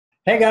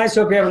Hey guys,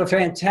 hope you're having a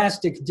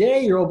fantastic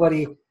day. Your old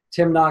buddy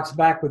Tim Knox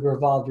back with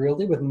Revolved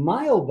Realty with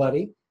my old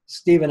buddy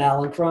Stephen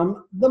Allen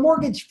from the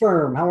mortgage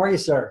firm. How are you,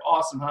 sir?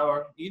 Awesome. How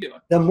are you doing?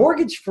 The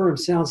mortgage firm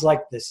sounds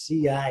like the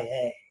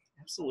CIA.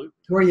 Absolutely.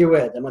 Who are you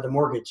with? I'm with the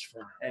mortgage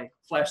firm. Hey,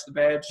 flash the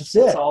badge. That's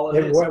it. all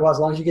it is. Well, as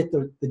long as you get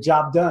the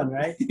job done,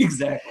 right?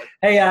 Exactly.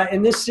 Hey,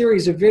 in this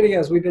series of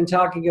videos, we've been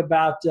talking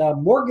about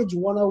Mortgage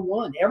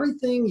 101,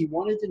 everything you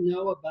wanted to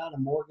know about a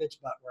mortgage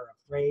but were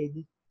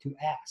afraid to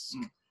ask.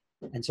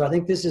 And so I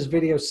think this is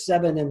video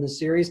 7 in the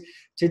series.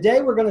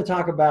 Today, we're going to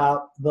talk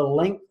about the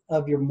length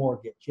of your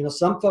mortgage. You know,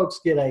 some folks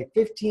get a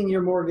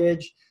 15-year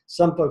mortgage.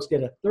 Some folks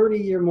get a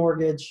 30-year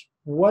mortgage.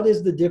 What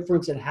is the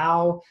difference and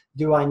how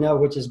do I know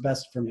which is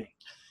best for me?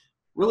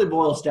 Really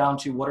boils down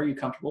to what are you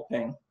comfortable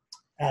paying?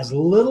 As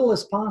little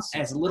as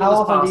possible. As little as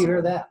possible. How often do you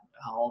hear that?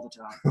 All the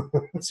time.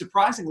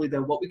 Surprisingly,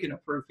 though, what we can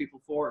approve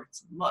people for,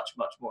 it's much,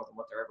 much more than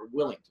what they're ever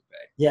willing to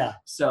pay. Yeah.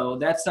 So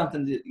that's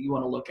something that you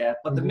want to look at.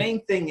 But the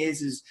main thing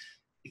is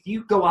if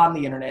you go on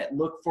the internet,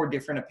 look for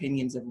different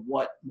opinions of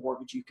what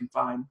mortgage you can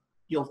find,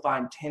 you'll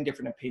find 10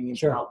 different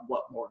opinions about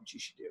what mortgage you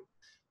should do.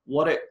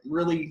 What it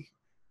really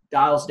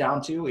dials down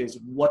to is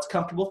what's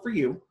comfortable for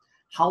you,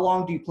 how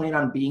long do you plan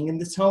on being in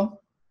this home,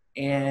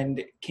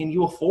 and can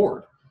you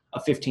afford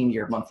a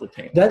 15-year monthly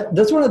payment?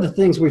 That's one of the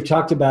things we've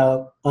talked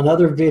about on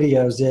other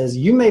videos is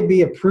you may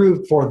be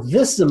approved for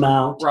this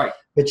amount, right,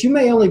 but you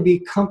may only be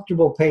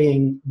comfortable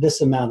paying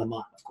this amount a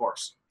month. Of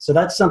course. So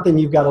that's something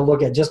you've got to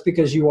look at. Just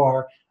because you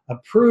are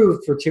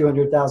approved for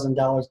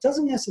 $200,000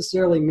 doesn't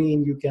necessarily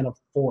mean you can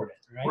afford it,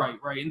 right?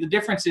 Right. And the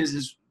difference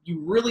is you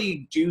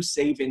really do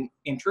save in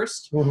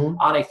interest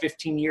on a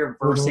 15-year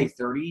versus a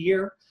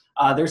 30-year.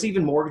 There's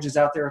even mortgages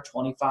out there, a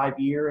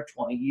 25-year, a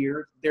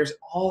 20-year. There's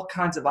all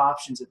kinds of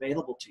options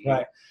available to you.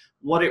 Right.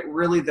 What it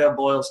really though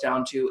boils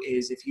down to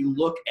is if you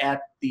look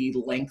at the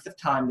length of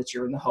time that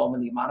you're in the home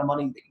and the amount of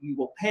money that you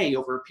will pay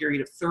over a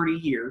period of 30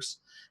 years,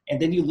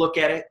 and then you look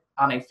at it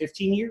on a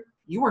 15-year,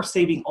 you are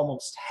saving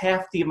almost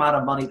half the amount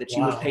of money that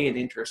you would pay in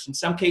interest. In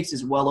some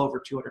cases, well over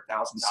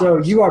 $200,000. So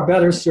you are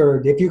better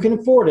served, if you can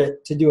afford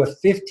it, to do a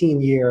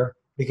 15-year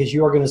because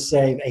you are going to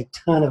save a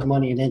ton of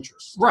money in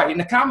interest. Right. And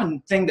the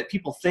common thing that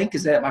people think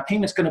is that my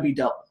payment's going to be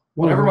double.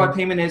 Whatever my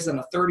payment is on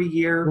a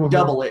 30-year,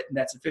 double it, and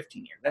that's a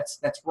 15-year. That's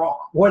wrong.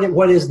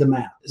 What is the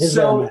math?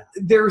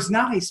 There's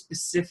not a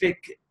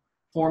specific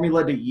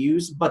formula to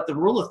use, but the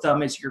rule of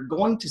thumb is you're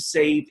going to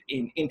save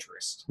in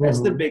interest.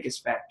 That's the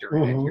biggest factor.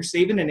 You're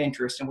saving in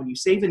interest, and when you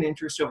save in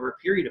interest over a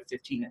period of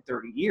 15 and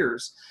 30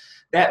 years,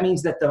 that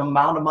means that the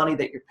amount of money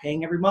that you're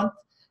paying every month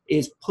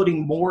is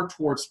putting more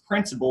towards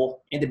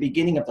principal in the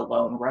beginning of the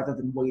loan rather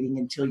than waiting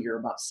until you're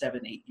about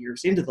 7-8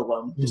 years into the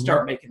loan to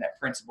start making that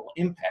principal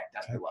impact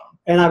on your loan.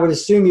 And I would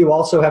assume you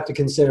also have to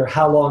consider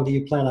how long do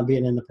you plan on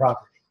being in the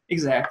property?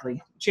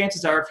 Exactly.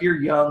 Chances are if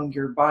you're young,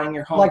 you're buying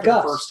your home like for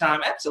us. the first time.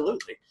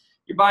 Absolutely.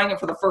 You're buying it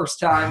for the first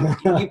time.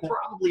 You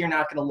probably are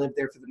not going to live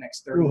there for the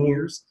next 30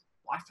 years.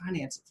 Why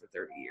finance it for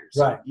 30 years?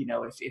 Right. You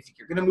know, if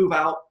you're going to move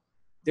out,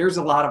 there's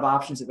a lot of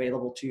options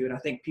available to you. And I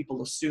think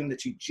people assume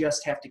that you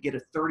just have to get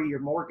a 30-year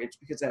mortgage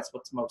because that's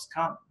what's most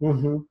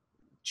common.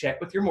 Check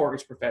with your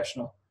mortgage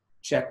professional.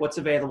 Check what's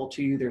available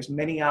to you. There's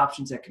many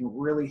options that can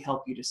really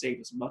help you to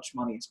save as much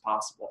money as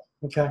possible.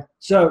 Okay.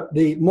 So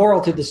the moral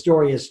to the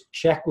story is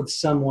check with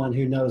someone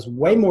who knows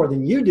way more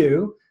than you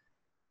do,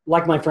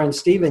 like my friend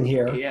Stephen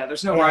here. Yeah,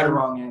 there's no right or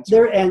wrong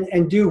answer.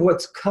 And do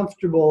what's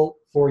comfortable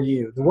for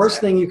you. The worst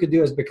thing you could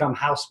do is become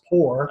house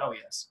poor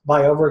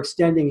by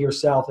overextending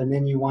yourself, and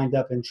then you wind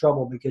up in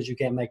trouble because you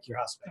can't make your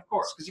house payment. Of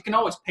course, because you can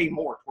always pay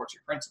more towards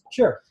your principal.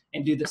 Sure.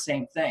 And do the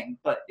same thing,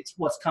 but it's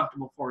what's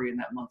comfortable for you in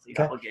that monthly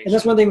obligation. And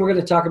that's one thing we're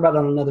going to talk about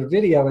on another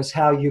video is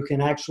how you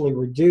can actually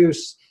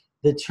reduce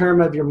the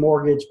term of your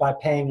mortgage by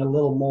paying a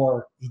little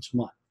more each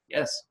month.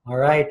 Yes. All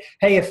right.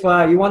 Hey, if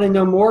you want to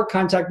know more,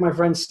 contact my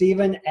friend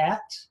Stephen at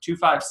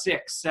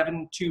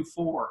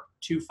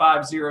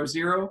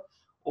 256-724-2500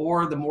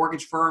 or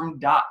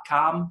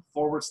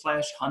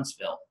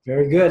themortgagefirm.com/Huntsville.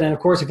 Very good. And of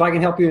course, if I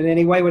can help you in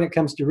any way when it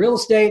comes to real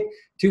estate,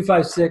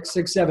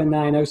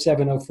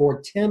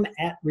 256-679-0704, Tim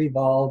at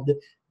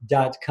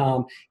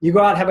Revolved.com. You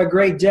go out, have a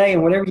great day,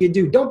 and whatever you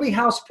do, don't be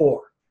house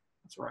poor.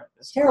 That's right.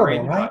 That's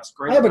terrible, right?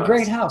 I have a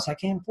great house. I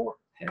can't afford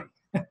it.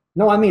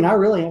 No, I mean, I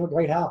really have a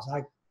great house.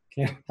 I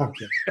can't. I'm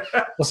kidding.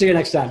 We'll see you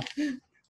next time.